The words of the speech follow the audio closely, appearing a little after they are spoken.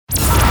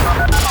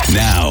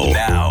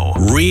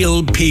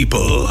Real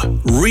people,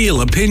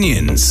 real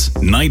opinions.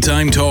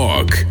 Nighttime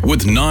Talk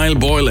with Niall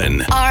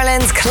Boylan.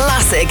 Ireland's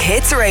classic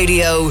hits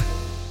radio.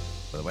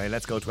 By the way,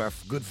 let's go to our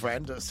good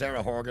friend,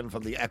 Sarah Horgan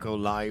from the Echo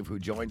Live, who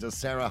joins us.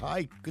 Sarah,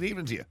 hi. Good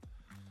evening to you.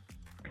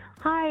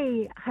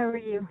 Hi, how are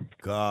you?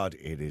 God,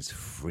 it is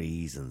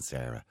freezing,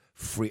 Sarah.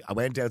 I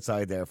went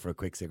outside there for a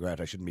quick cigarette.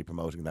 I shouldn't be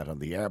promoting that on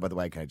the air, by the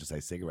way. Can I just say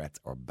cigarettes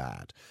are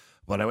bad?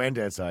 But I went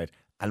outside,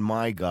 and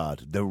my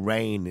God, the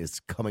rain is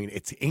coming.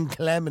 It's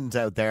inclement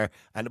out there,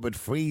 and it would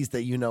freeze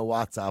the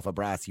you-know-whats off a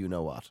brass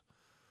you-know-what.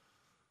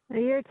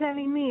 You're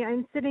telling me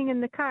I'm sitting in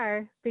the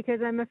car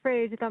because I'm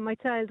afraid that my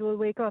child will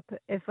wake up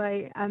if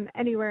I am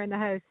anywhere in the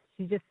house.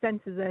 She just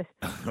senses it.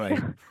 Right.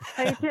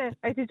 I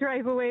had to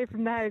drive away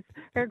from the house.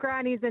 Her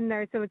granny's in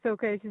there, so it's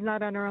okay. She's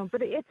not on her own.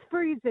 But it's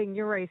freezing,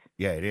 you're right.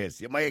 Yeah, it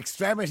is. My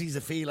extremities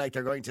feel like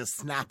they're going to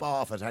snap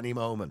off at any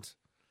moment.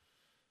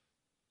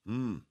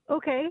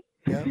 Okay.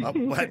 Yeah,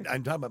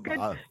 I'm talking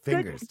about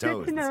fingers,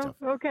 toes, good to know. and stuff.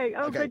 Okay.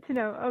 Good to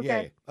know.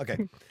 Okay. Yeah,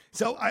 okay.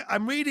 So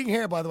I'm reading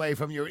here, by the way,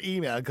 from your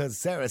email, because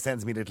Sarah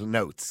sends me little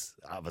notes.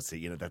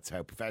 Obviously, that's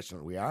how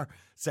professional we are.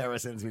 Sarah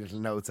sends me little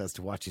notes as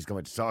to what she's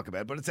going to talk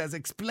about, but it says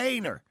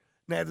explainer.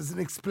 Now, there's an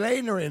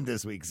explainer in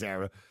this week,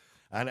 Sarah,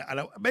 and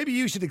maybe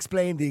you should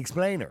explain the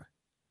explainer.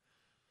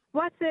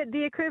 What's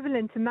the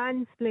equivalent to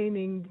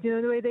mansplaining? Do you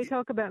know the way they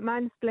talk about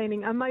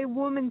mansplaining? Am I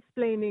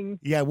woman-splaining?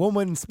 Yeah,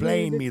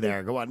 woman-splain me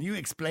there. Go on. You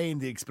explain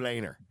the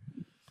explainer.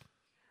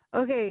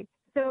 Okay,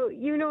 so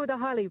you know the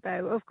holly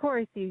bough. Of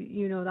course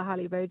you know the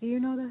holly bough. Do you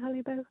know the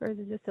holly bough, or is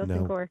it just us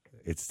in Cork?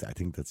 I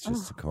think that's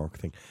just a Cork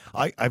thing.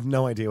 I've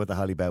no idea what the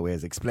holly bough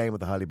is. Explain what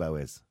the holly bough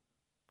is.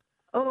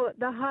 Oh,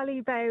 the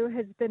holly bough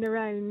has been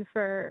around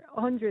for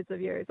hundreds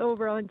of years,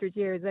 over 100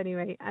 years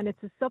anyway, and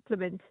it's a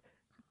supplement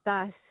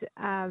that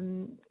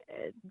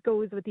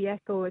goes with the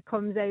Echo. It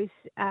comes out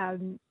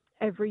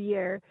every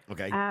year.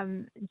 Okay.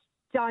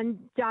 John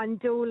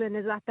Dolan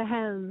is at the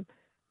helm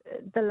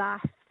the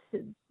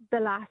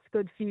last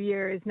good few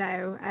years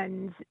now,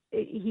 and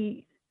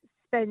he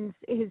spends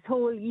his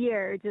whole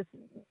year just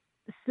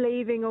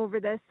slaving over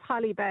this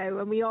holly bough.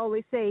 And we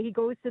always say he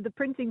goes to the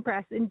printing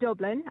press in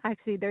Dublin.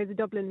 Actually, there's a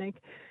Dublin link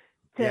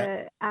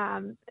to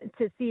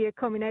see it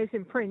coming out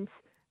in print.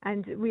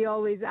 And we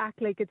always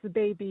act like it's a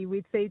baby.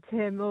 We'd say to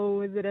him, "Oh,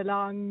 was it a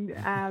long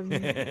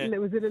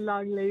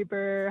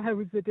labour? How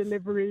was the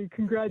delivery?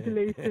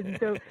 Congratulations!"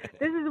 So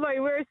this is why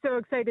we're so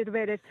excited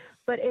about it.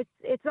 But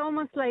it's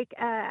almost like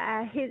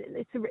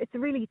it's a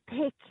really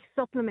thick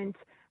supplement,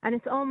 and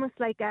it's almost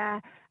like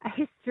a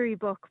history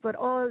book. But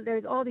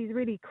there's all these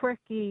really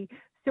quirky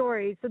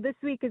stories. So this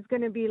week is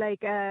going to be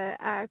like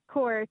a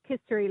Cork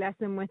history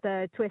lesson with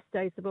a twist,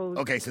 I suppose.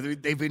 Okay, so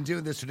they've been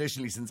doing this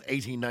traditionally since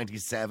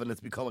 1897.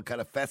 It's become a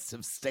kind of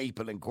festive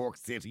staple in Cork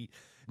City.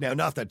 Now,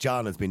 not that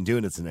John has been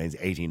doing it since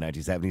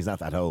 1897. He's not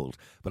that old.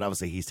 But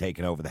obviously he's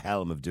taken over the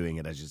helm of doing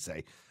it, as you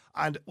say.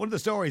 And one of the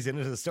stories in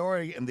it, a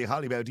story in the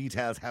Hollybough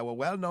details how a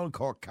well-known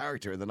Cork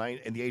character in the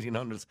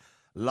 1800s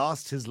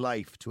lost his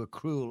life to a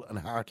cruel and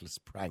heartless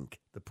prank.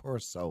 The poor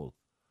soul.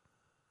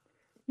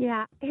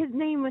 Yeah, his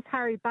name was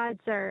Harry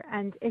Badger,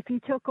 and if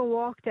you took a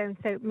walk down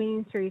South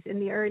Main Street in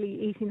the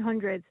early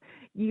 1800s,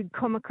 you'd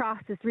come across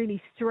this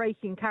really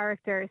striking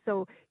character.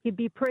 So he'd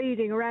be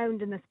parading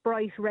around in this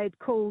bright red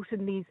coat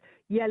and these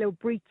yellow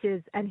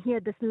breeches, and he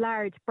had this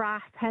large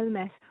brass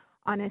helmet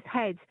on his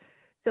head.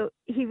 So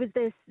he was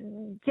this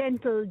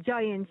gentle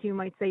giant, you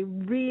might say,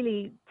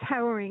 really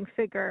towering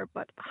figure,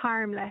 but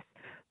harmless.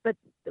 But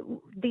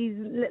these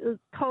little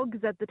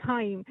thugs at the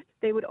time,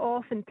 they would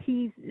often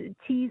tease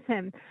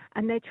him,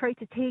 and they tried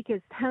to take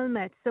his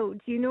helmet. So do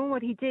you know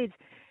what he did?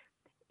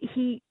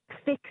 He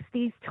fixed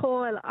these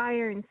tall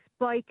iron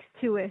spikes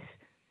to it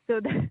so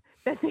that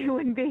they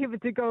wouldn't be able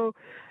to go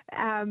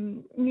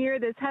near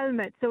this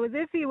helmet. So as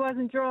if he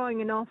wasn't drawing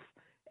enough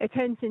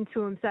attention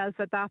to himself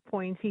at that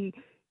point,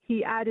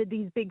 he added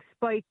these big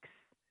spikes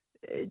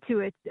to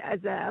it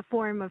as a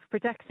form of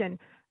protection.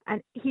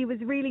 And he was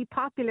really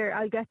popular.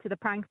 I'll get to the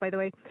prank, by the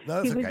way.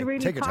 No, he was okay.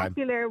 really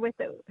popular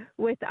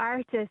with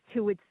artists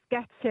who would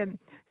sketch him,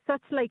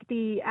 such like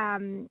the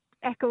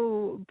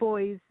Echo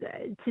boys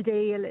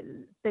today.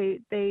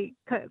 They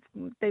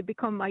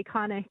become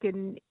iconic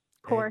in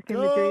Cork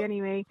imagery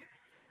anyway.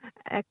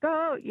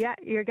 Echo, yeah,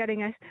 you're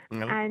getting it.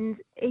 No. And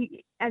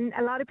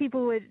a lot of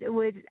people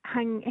would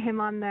hang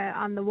him on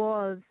the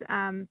walls,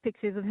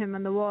 pictures of him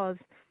on the walls.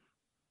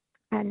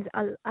 And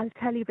I'll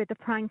tell you about the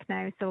prank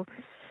now. So.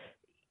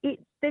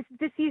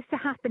 This used to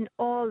happen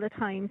all the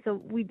time,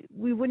 so we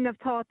wouldn't have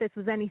thought this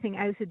was anything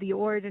out of the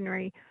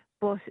ordinary,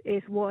 but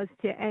it was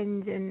to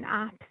end in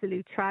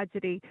absolute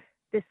tragedy.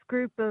 This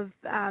group of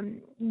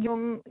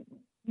young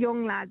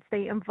lads,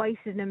 they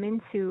invited him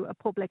into a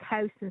public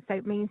house in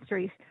South Main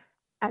Street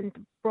and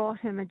brought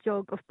him a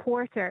jug of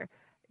porter.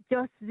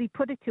 Just as he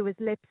put it to his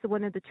lips,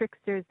 one of the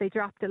tricksters, they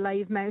dropped a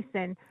live mouse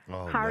in.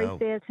 Oh, Harry no.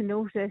 failed to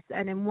notice,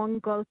 and in one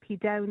gulp he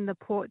downed the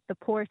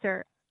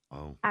porter.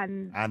 Oh.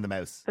 And the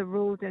mouse. The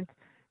rodent.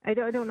 I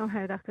don't know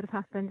how that could have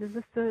happened. Is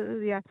this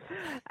yeah?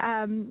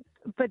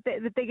 But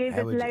they gave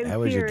How this loud how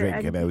would you cheer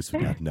drink a and mouse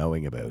without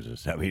knowing about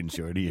it? I mean,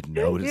 surely you'd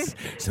notice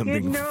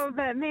something. You'd know,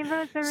 but maybe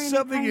it's a really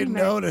Something tiny you'd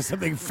mouse. notice,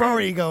 something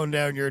furry going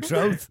down your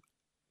throat.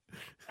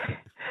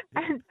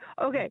 And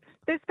okay,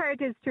 this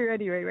part is true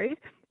anyway, right?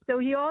 So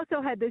he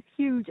also had this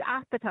huge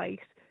appetite,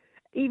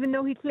 even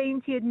though he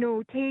claimed he had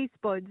no taste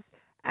buds.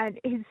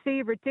 And his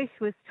favourite dish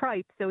was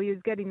tripe, so he was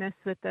getting this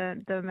with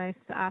the mouse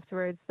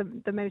afterwards.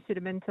 The mouse should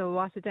have been to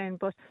wash it down.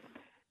 But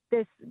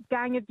this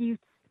gang of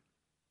youths,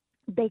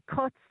 they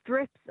cut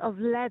strips of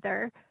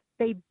leather,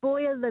 they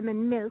boiled them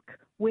in milk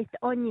with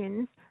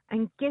onions,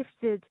 and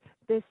gifted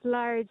this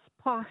large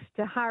pot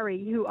to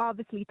Harry, who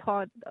obviously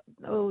thought,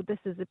 oh, this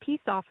is a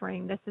peace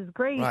offering, this is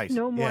great, Right,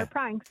 no more yeah.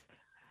 pranks.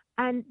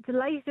 And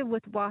delighted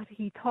with what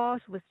he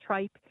thought was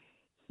tripe,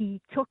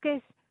 he took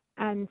it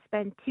and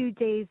spent 2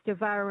 days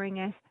devouring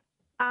it.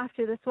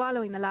 After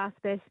swallowing the last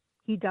bit,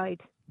 he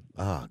died.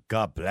 Oh,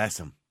 God bless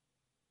him.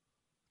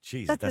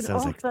 Jeez, That's that an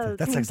sounds awful like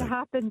that thing sounds to like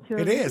happen to him.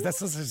 it is. That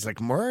sounds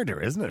like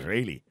murder, isn't it?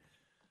 Really,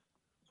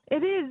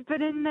 It is,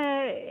 but in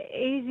the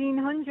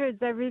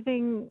 1800s,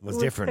 everything was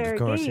different, fair of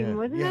course. game, Yeah,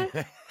 wasn't yeah.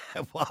 it?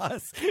 It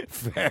was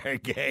fair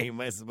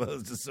game, I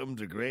suppose, to some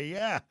degree.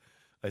 Yeah,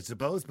 I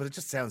suppose, but it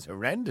just sounds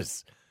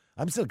horrendous.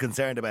 I'm still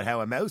concerned about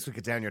how a mouse would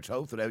get down your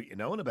throat without you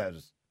knowing about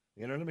it.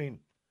 You know what I mean?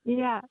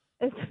 Yeah.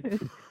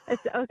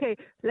 It's okay.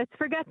 Let's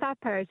forget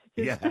that part.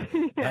 Yeah,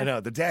 Just- I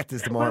know. The death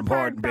is the more Well,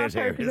 important that bit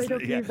here. part, 'cause I Isn't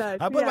don't it? believe Yeah. that.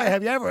 By the way, Yeah.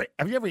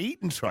 have you ever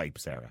eaten tripe,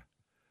 Sarah?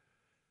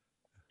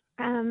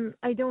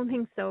 I don't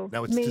think so.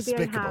 No, it's Maybe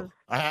despicable.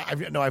 I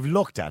have. I've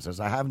looked at it.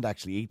 I haven't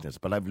actually eaten it,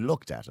 but I've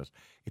looked at it.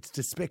 It's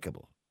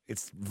despicable.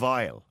 It's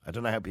vile. I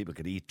don't know how people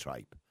could eat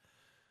tripe.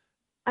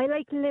 I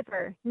like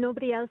liver.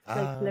 Nobody else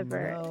likes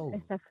liver no.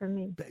 except for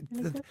me.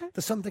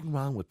 There's something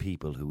wrong with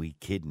people who eat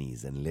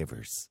kidneys and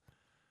livers.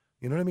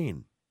 You know what I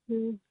mean?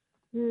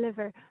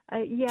 Liver.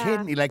 Yeah.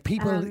 Kidney, like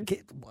people.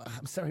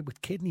 I'm sorry,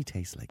 but kidney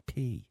tastes like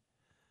pee.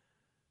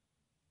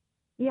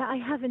 Yeah, I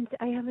haven't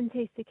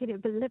tasted kidney,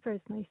 but liver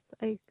is nice.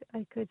 I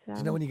could. Do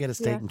you know when you get a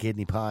steak and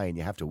kidney pie and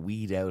you have to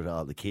weed out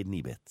all the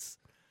kidney bits?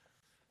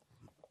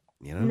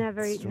 You know,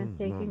 Never It's eaten a true,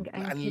 steak no.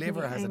 and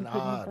liver kidney has an and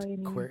couldn't odd buy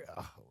any. queer.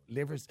 Oh,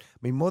 livers.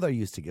 My mother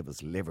used to give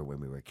us liver when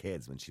we were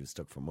kids when she was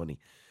stuck for money,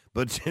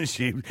 but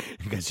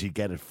because she'd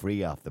get it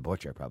free off the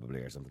butcher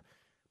probably or something.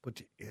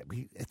 But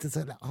there's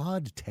an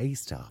odd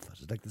taste of it.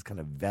 It's like this kind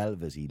of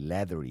velvety,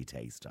 leathery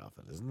taste of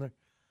it, isn't there?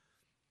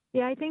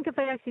 Yeah, I think if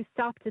I actually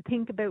stopped to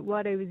think about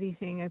what I was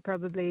eating, I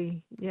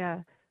probably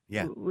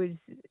would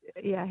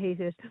hate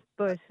it.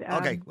 But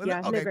Okay, well,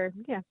 okay. liver,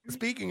 yeah.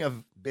 Speaking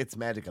of bits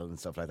medical and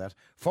stuff like that,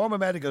 former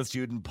medical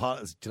student Paul.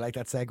 Do you like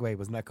that segue?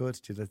 Wasn't that good?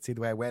 Did you see the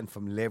way I went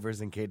from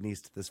livers and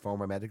kidneys to this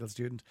former medical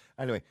student?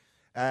 Anyway,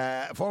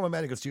 former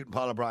medical student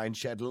Paul O'Brien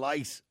shed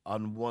light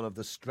on one of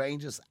the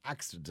strangest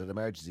accident and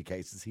emergency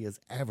cases he has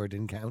ever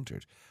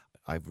encountered.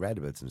 I've read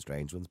about some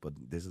strange ones, but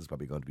this is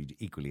probably going to be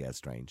equally as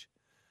strange.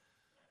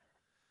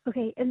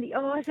 Okay, in the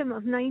autumn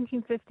of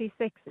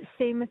 1956,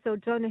 Seamus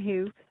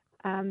O'Donoghue,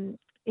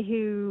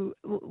 who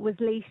was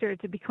later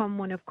to become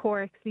one of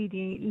Cork's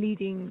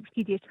leading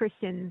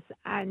paediatricians,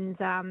 and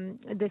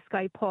this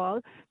guy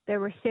Paul, they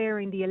were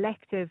sharing the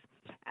elective.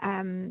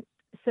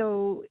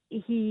 So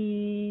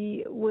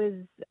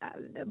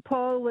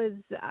Paul was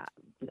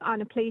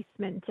on a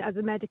placement as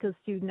a medical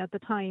student at the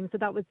time. So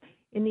that was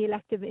in the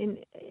elective in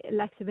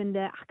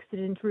the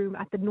accident room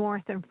at the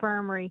North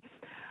Infirmary.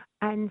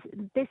 And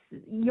this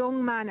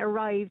young man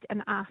arrived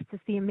and asked to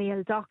see a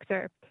male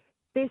doctor.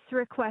 This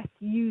request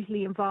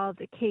usually involved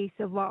a case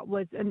of what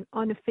was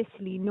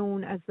unofficially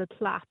known as the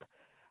clap.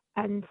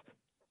 And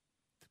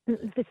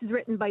this is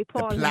written by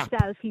Paul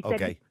himself. He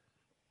said,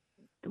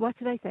 what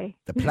did I say?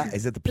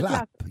 Is it the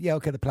plap? Yeah,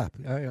 okay, the plap.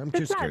 I'm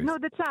just curious. No,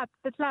 the clap.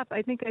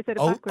 I think I said it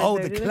backwards. Oh,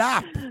 the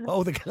clap.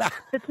 Oh, the clap.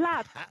 The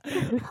clap.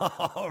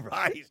 All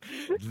right.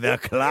 The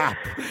clap.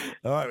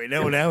 All right, we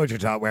know now what you're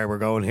talking, where we're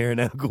going here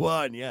now. Go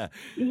on, yeah.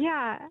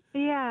 Yeah.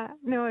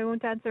 No, I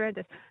won't answer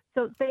it.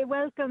 So they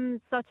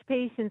welcomed such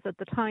patients at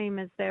the time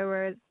as there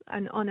was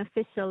an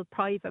unofficial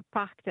private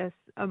practice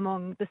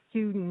among the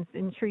students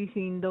in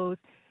treating those,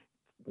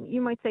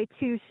 you might say,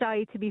 too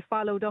shy to be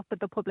followed up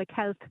at the public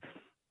health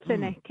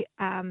clinic.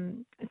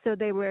 So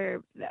they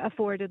were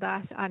afforded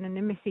that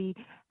anonymity,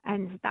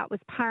 and that was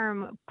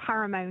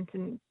paramount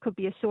and could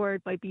be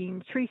assured by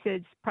being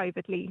treated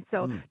privately.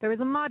 So there was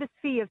a modest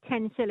fee of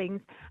 10 shillings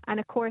and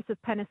a course of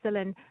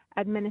penicillin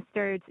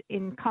administered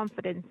in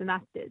confidence, and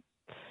that did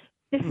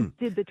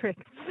the trick.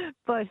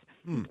 But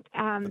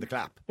the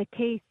clap. The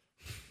case,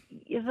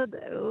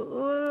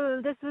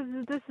 this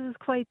is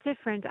quite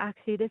different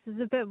actually. This is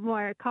a bit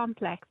more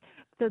complex.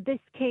 So this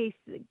case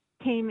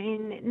came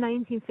in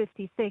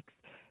 1956.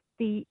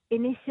 The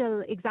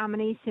initial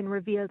examination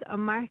revealed a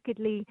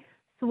markedly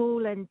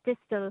swollen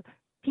distal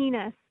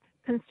penis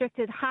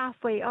constricted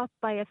halfway up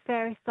by a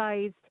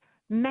fair-sized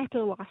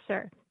metal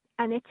washer,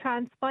 and it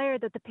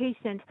transpired that the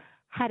patient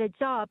had a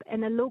job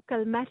in a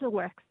local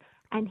metalworks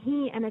and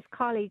he and his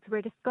colleagues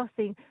were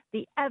discussing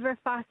the ever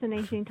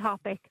fascinating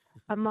topic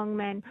among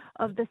men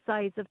of the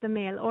size of the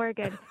male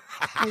organ.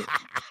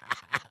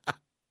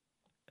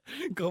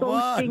 Go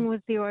Ghosting on.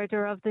 was the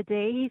order of the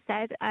day, he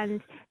said,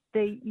 and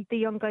the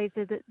young guys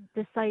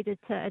decided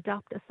to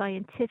adopt a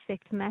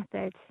scientific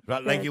method.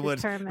 Right, like you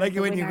would, like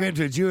when you go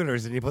into a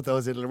jeweler's and you put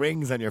those little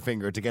rings on your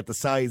finger to get the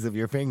size of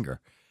your finger.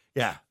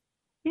 Yeah.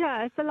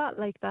 Yeah, it's a lot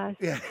like that,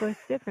 Yeah. but it's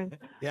different.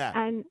 Yeah.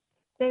 And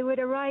they would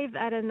arrive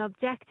at an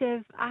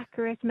objective,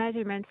 accurate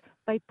measurement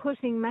by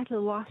putting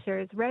metal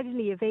washers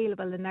readily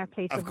available in their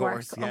place Of of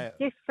course, work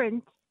yeah.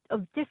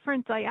 of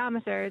different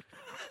diameters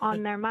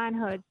on their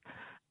manhoods.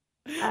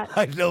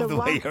 I love the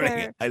way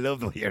washer,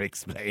 you're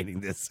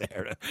explaining this,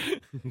 Sarah.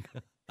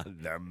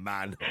 Their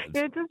manhood.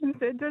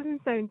 It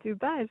doesn't sound too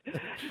bad.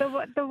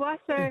 The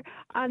washer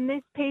on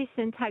this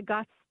patient had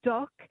got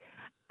stuck,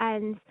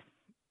 and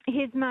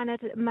his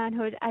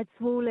manhood had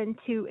swollen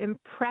to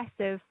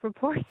impressive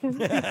proportions.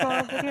 You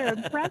call it here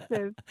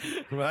impressive.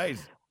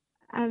 Right.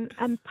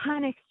 And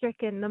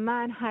panic-stricken, the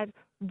man had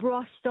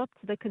rushed up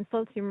to the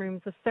consulting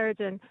rooms of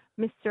surgeon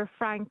Mr.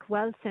 Frank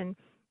Welton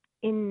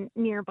in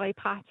nearby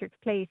Patrick's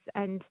Place,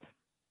 and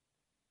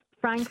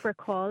Frank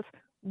recalled,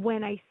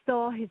 when I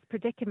saw his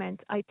predicament,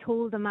 I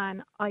told the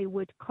man I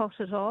would cut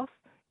it off,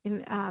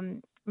 in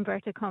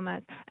inverted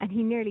commas, and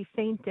he nearly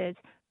fainted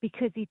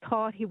because he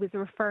thought he was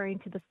referring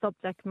to the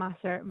subject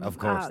matter. Of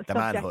course, the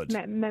manhood.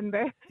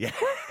 Member. Yeah.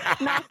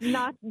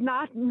 not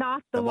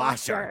the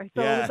washer.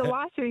 So Yeah. it was the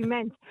washer he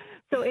meant.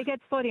 So it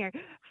gets funnier.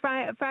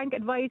 Frank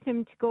advised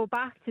him to go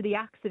back to the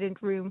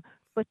accident room,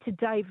 but to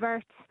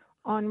divert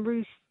en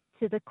route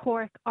to the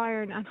Cork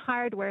Iron and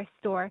Hardware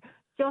store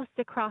just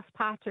across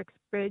Patrick's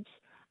Bridge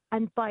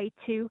and buy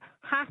 2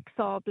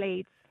 hacksaw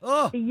blades.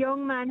 Oh. The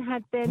young man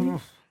had been...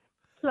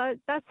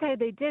 That's how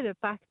they did it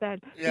back then.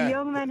 Yeah. The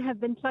young man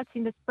had been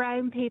clutching this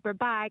brown paper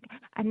bag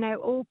and now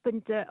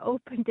opened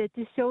it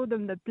to show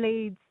them the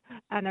blades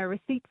and a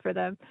receipt for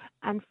them.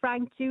 And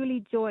Frank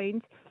duly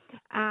joined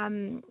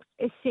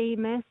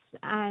Seamus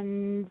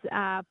and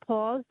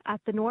Paul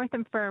at the North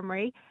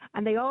Infirmary,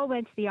 and they all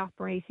went to the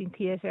operating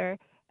theatre.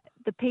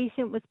 The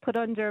patient was put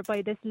under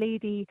by this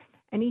lady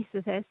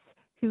anaesthetist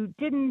who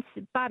didn't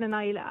bat an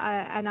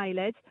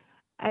eyelid,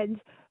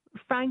 and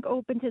Frank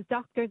opened his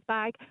doctor's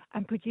bag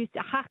and produced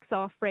a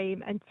hacksaw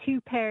frame and 2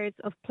 pairs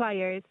of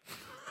pliers.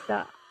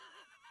 I'm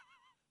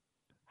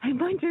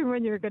wondering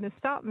when you're going to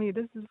stop me.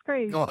 This is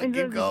crazy. Go on,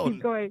 keep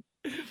going.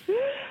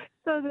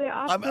 So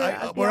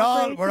we're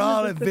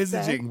all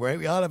envisaging.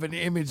 We all have an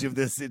image of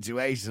this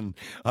situation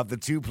of the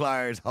 2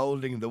 pliers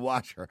holding the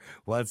washer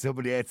while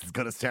somebody else is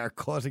going to start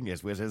cutting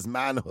it with his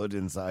manhood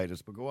inside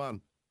it. But go on.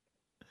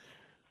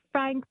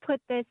 Frank put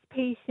this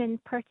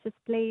patient purchased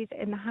blade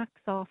in the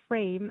hacksaw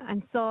frame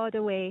and sawed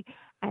away,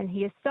 and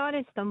he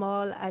astonished them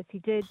all as he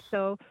did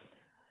so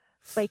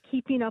by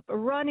keeping up a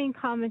running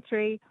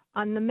commentary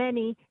on the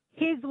many,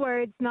 his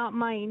words not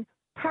mine,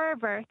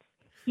 perverts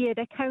he had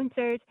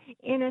encountered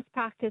in his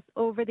practice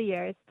over the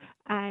years.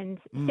 And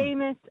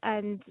Seamus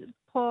and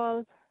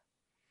Paul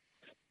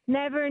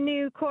never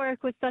knew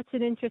Cork was such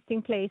an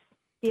interesting place.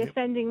 The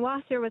offending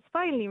washer was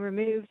finally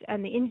removed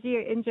and the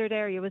injured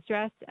area was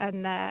dressed,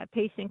 and the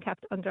patient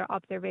kept under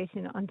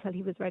observation until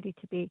he was ready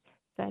to be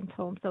sent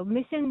home. So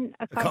mission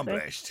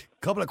accomplished.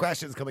 Couple of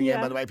questions coming in,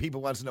 by the way.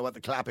 People want to know what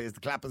the clap is. The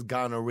clap is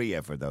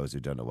gonorrhea, for those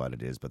who don't know what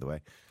it is, by the way,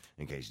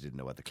 in case you didn't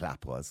know what the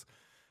clap was.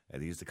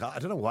 They used to call, I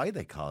don't know why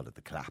they called it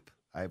the clap.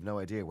 I have no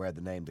idea where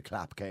the name the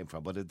clap came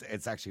from, but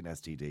it's actually an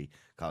STD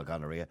called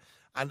gonorrhea.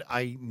 And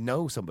I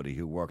know somebody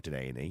who worked in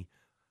A&E,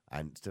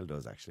 and still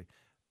does actually,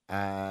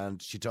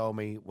 and she told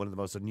me one of the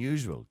most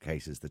unusual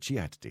cases that she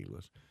had to deal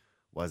with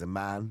was a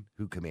man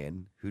who came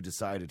in who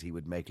decided he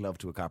would make love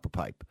to a copper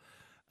pipe.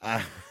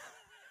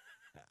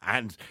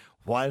 And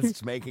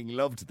whilst making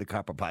love to the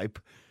copper pipe,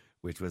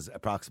 which was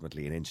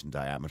approximately 1 inch in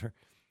diameter,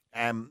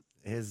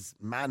 his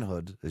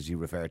manhood, as you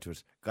refer to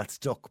it, got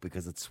stuck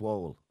because it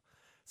swole.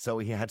 So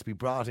he had to be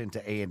brought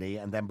into A&E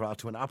and then brought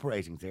to an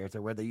operating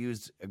theatre where they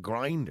used a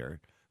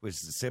grinder, which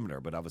is similar,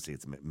 but obviously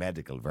it's a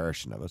medical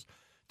version of it,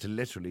 to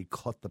literally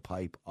cut the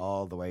pipe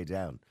all the way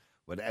down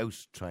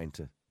without trying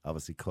to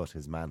obviously cut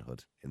his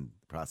manhood in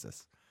the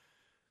process.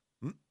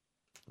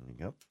 There you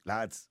go.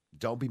 Lads,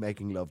 don't be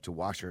making love to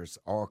washers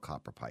or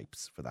copper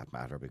pipes for that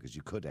matter, because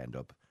you could end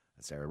up,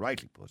 as Sarah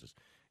rightly put it,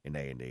 in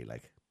A&E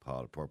like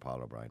poor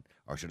Paul O'Brien,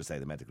 or should I say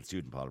the medical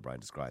student Paul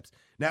O'Brien describes.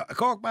 Now, a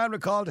Cork man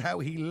recalled how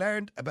he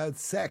learned about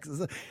sex.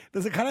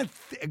 There's a kind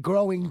of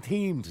growing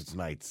theme to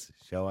tonight's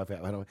show.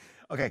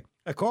 Okay,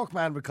 a Cork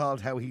man recalled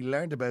how he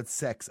learned about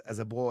sex as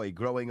a boy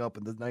growing up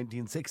in the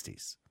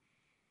 1960s.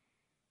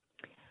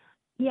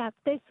 Yeah,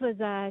 this was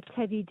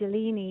Teddy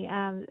Delaney.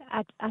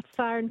 At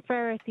Farn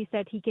Ferris, he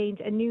said he gained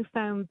a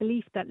newfound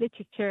belief that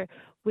literature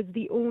was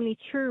the only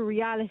true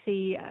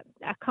reality,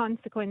 a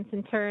consequence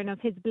in turn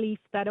of his belief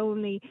that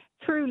only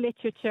through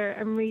literature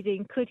and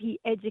reading could he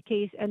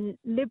educate and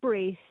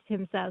liberate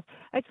himself.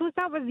 I suppose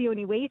that was the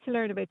only way to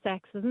learn about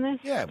sex, wasn't it?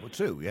 Yeah, well,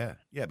 true, yeah.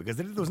 Yeah, because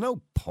there was no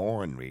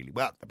porn, really.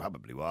 Well, there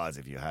probably was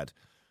if you had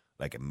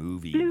like a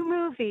movie. Blue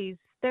movies.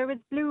 There was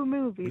blue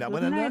movies. No,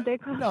 wasn't there? They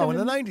called in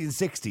the them-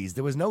 1960s,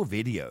 there was no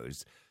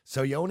videos.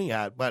 So you only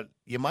had, well,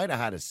 you might have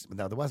had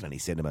no, there wasn't any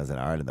cinemas in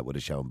Ireland that would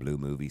have shown blue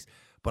movies.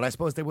 But I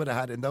suppose they would have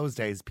had, in those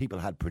days, people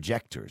had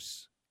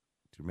projectors.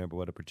 Do you remember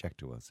what a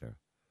projector was, Sarah?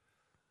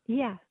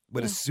 Yeah.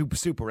 With a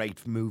Super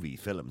 8 movie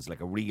films,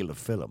 like a reel of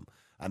film.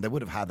 And they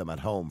would have had them at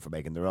home for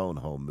making their own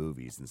home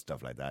movies and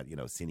stuff like that. You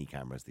know, cine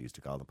cameras, they used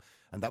to call them.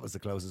 And that was the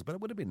closest. But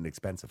it would have been an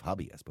expensive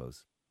hobby, I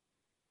suppose.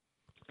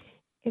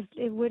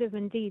 It would have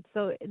indeed.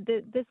 So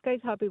this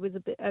guy's hobby was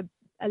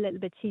a little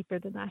bit cheaper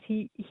than that.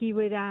 He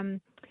would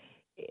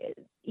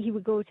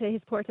go to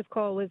his port of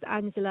call was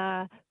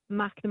Angela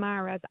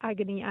McNamara's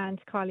agony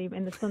aunt column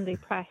in the Sunday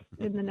Press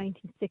in the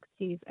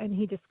 1960s, and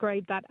he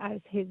described that as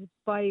his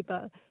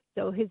Bible.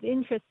 So his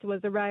interest was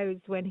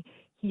aroused when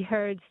he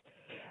heard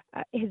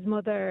his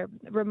mother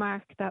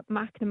remark that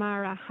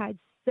McNamara had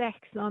sex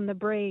on the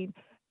brain.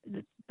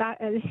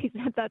 He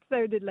said that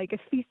sounded like a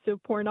feast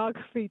of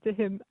pornography to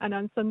him, and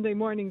on Sunday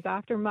mornings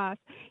after Mass,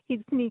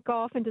 he'd sneak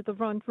off into the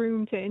front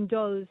room to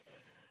indulge.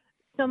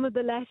 Some of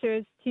the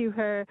letters to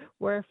her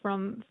were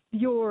from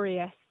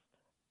furious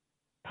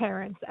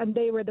parents, and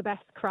they were the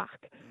best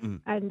crack.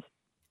 And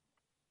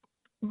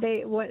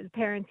there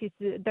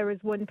was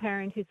one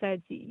parent who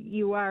said,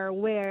 "You are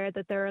aware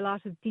that there are a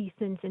lot of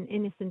decent and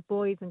innocent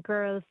boys and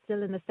girls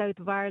still in the south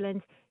of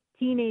Ireland,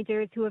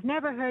 teenagers who have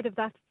never heard of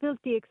that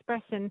filthy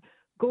expression,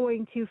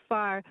 going too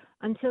far,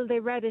 until they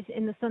read it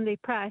in the Sunday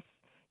Press.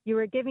 You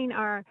are giving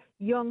our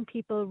young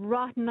people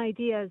rotten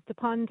ideas to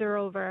ponder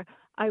over.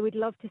 I would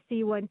love to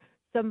see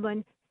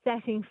someone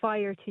setting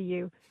fire to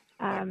you."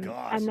 And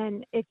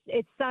then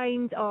it's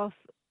signed off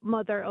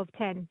Mother of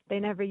 10. They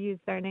never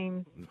used their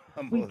names.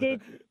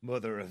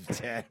 Mother of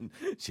 10.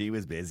 She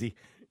was busy.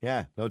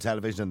 Yeah, no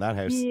television in that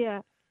house.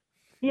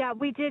 Yeah,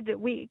 we did.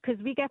 Because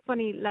we get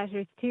funny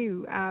letters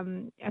too.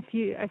 A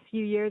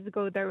few years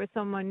ago, there was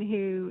someone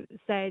who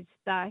said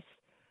that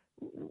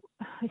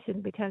I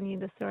shouldn't be telling you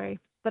the story,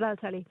 but I'll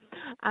tell you.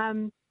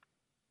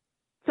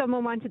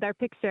 Someone wanted their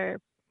picture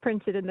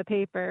printed in the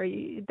paper.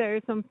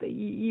 There's something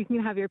you can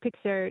have your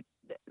picture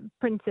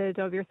printed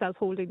of yourself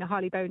holding the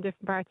holly bough in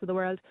different parts of the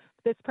world.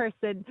 This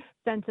person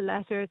sent a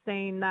letter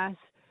saying that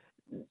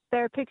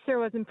their picture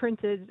wasn't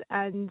printed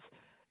and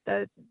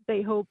that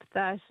they hoped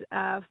that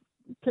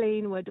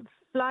plane would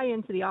fly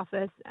into the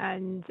office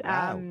and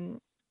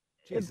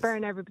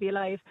burn everybody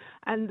alive.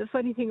 And the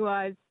funny thing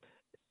was,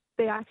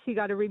 they actually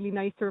got a really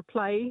nice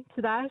reply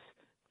to that,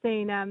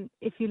 saying,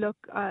 if you look,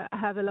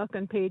 have a look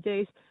on page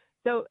 8.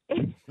 So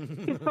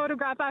his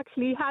photograph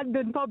actually had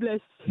been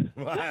published.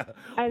 Wow.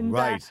 And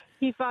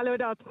he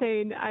followed up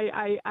saying,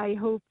 I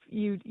hope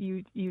you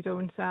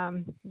don't,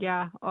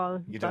 all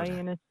die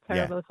in a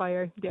terrible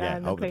fire. Yeah,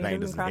 and hope the plane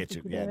doesn't crash hit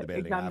you. into Yeah, the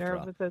building examiner after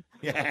all. offices.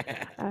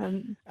 Yeah.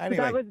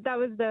 Anyway.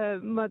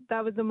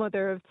 That was the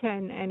mother of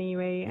 10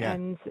 anyway,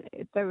 and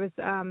there was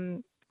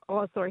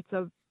all sorts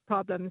of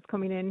problems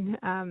coming in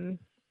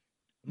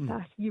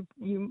that you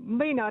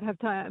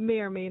may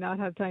or may not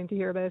have time to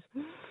hear about.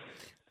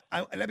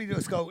 Let me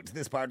just go to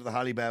this part of the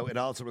Holly Bough. It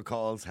also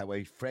recalls how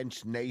a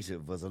French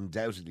native was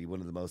undoubtedly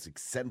one of the most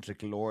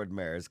eccentric Lord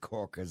Mayors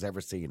Cork has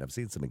ever seen. I've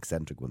seen some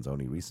eccentric ones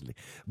only recently,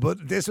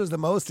 but this was the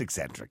most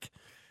eccentric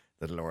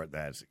that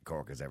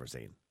Cork has ever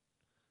seen.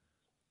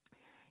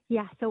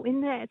 Yeah, so in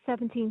the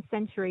 17th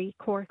century,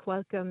 Cork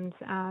welcomed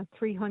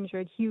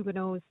 300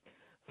 Huguenots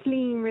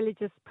fleeing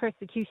religious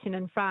persecution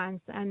in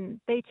France,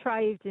 and they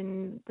thrived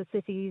in the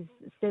city's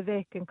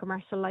civic and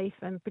commercial life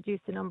and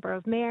produced a number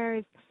of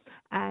mayors,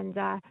 and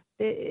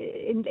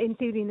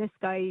including this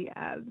guy,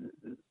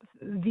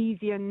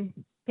 Vivian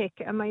Pick.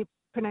 Am I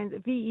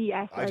pronouncing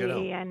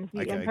Veslian?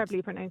 I'm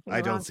probably pronouncing it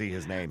I don't wrong. see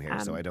his name here,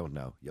 so I don't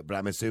know. Yeah, but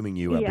I'm assuming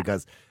you are,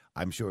 because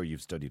I'm sure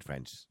you've studied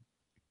French.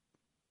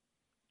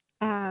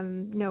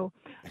 No.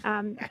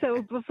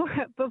 So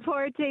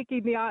before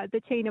taking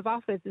the chain of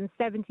office in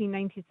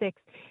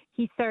 1796,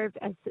 he served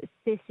as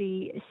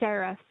city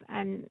sheriff,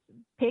 and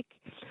Pick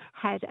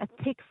had a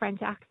thick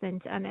French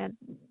accent and a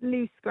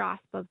loose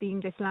grasp of the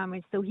English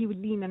language, so he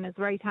would lean on his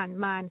right-hand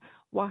man,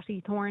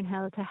 Watty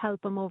Thornhill, to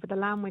help him over the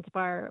language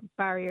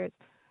barriers.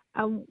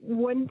 And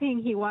one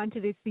thing he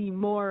wanted to see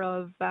more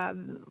of,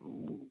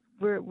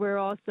 we're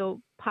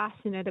also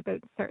passionate about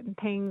certain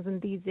things,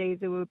 and these days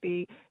it would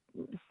be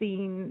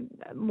seeing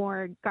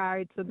more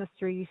guards on the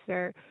street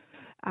or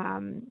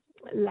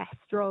less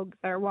drugs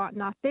or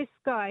whatnot. This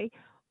guy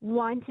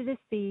wanted to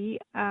see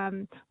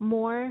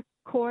more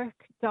Cork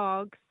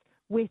dogs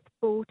with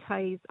bow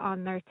ties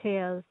on their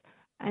tails.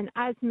 And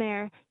as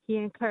mayor, he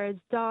encouraged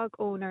dog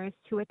owners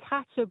to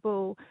attach a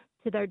bow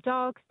to their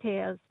dogs'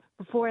 tails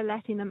before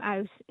letting them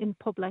out in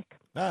public.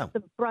 Oh.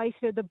 The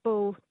brighter the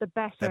bow, the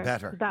better. The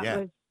better,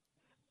 was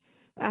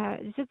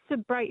just to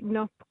brighten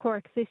up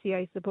Cork City,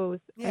 I suppose.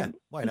 Yeah,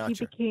 why not? He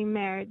became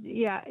mayor.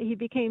 Yeah, he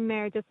became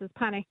mayor just as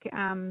panic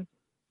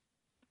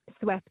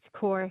swept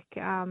Cork.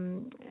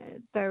 There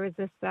was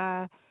this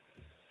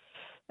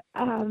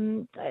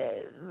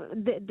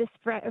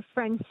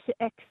French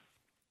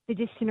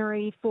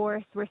expeditionary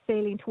force were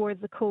sailing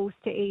towards the coast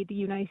to aid the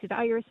United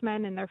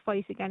Irishmen in their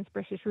fight against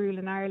British rule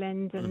in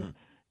Ireland. And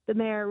the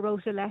mayor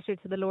wrote a letter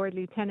to the Lord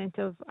Lieutenant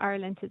of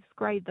Ireland to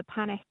describe the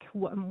panic.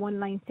 One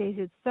line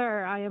stated,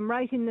 "Sir, I am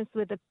writing this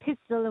with a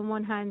pistol in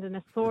one hand and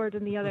a sword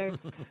in the other."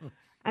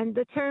 And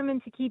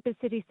determined to keep his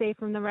city safe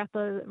from the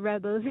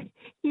rebels,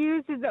 he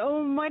used his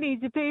own money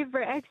to pay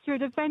for extra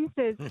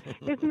defences.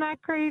 Isn't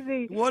that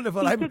crazy?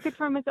 Wonderful. He took it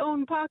from his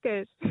own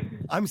pocket.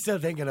 I'm still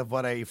thinking of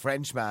what a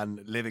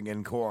Frenchman living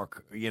in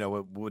Cork,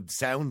 would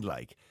sound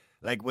like.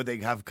 Like, would they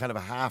have kind of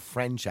a half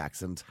French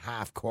accent,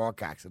 half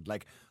Cork accent?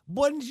 Like,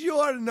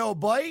 buongiorno,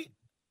 boy.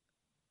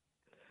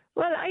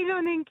 Well, I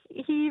don't think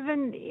he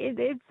even...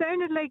 It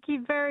sounded like he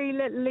very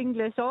little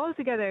English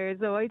altogether,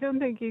 so I don't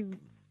think he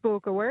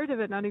spoke a word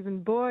of it, not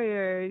even boy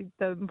or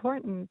the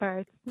important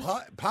parts.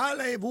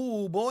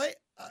 Parlez-vous, boy?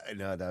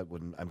 No, that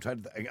wouldn't. I'm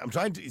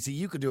trying to see.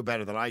 You could do it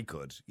better than I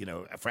could.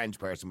 A French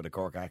person with a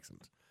Cork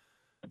accent.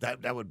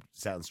 That would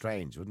sound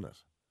strange, wouldn't it?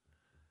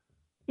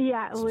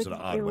 Yeah, it would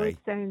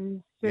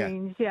sound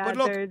strange. Yeah, But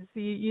look,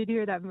 you'd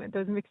hear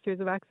those mixtures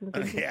of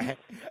accents. Yeah,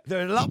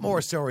 there are a lot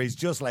more stories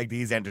just like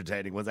these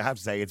entertaining ones. I have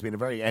to say, it's been a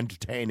very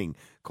entertaining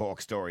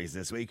Cork stories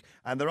this week.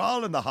 And they're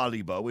all in the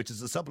Holly Bow, which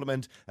is a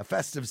supplement, a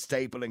festive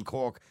staple in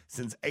Cork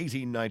since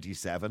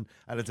 1897.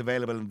 And it's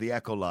available in the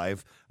Echo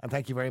Live. And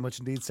thank you very much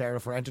indeed,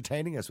 Sarah, for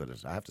entertaining us with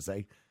it. I have to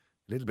say,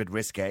 a little bit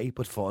risque,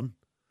 but fun.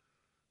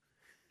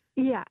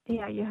 Yeah,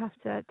 you have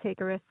to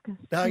take a risk.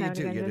 No, you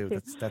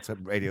do. That's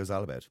what radio's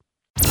all about.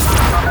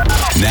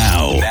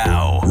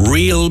 Now,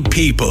 real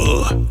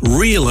people,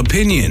 real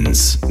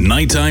opinions.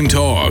 Nighttime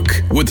Talk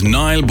with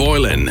Niall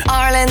Boylan.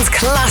 Ireland's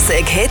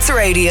Classic Hits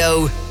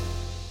Radio.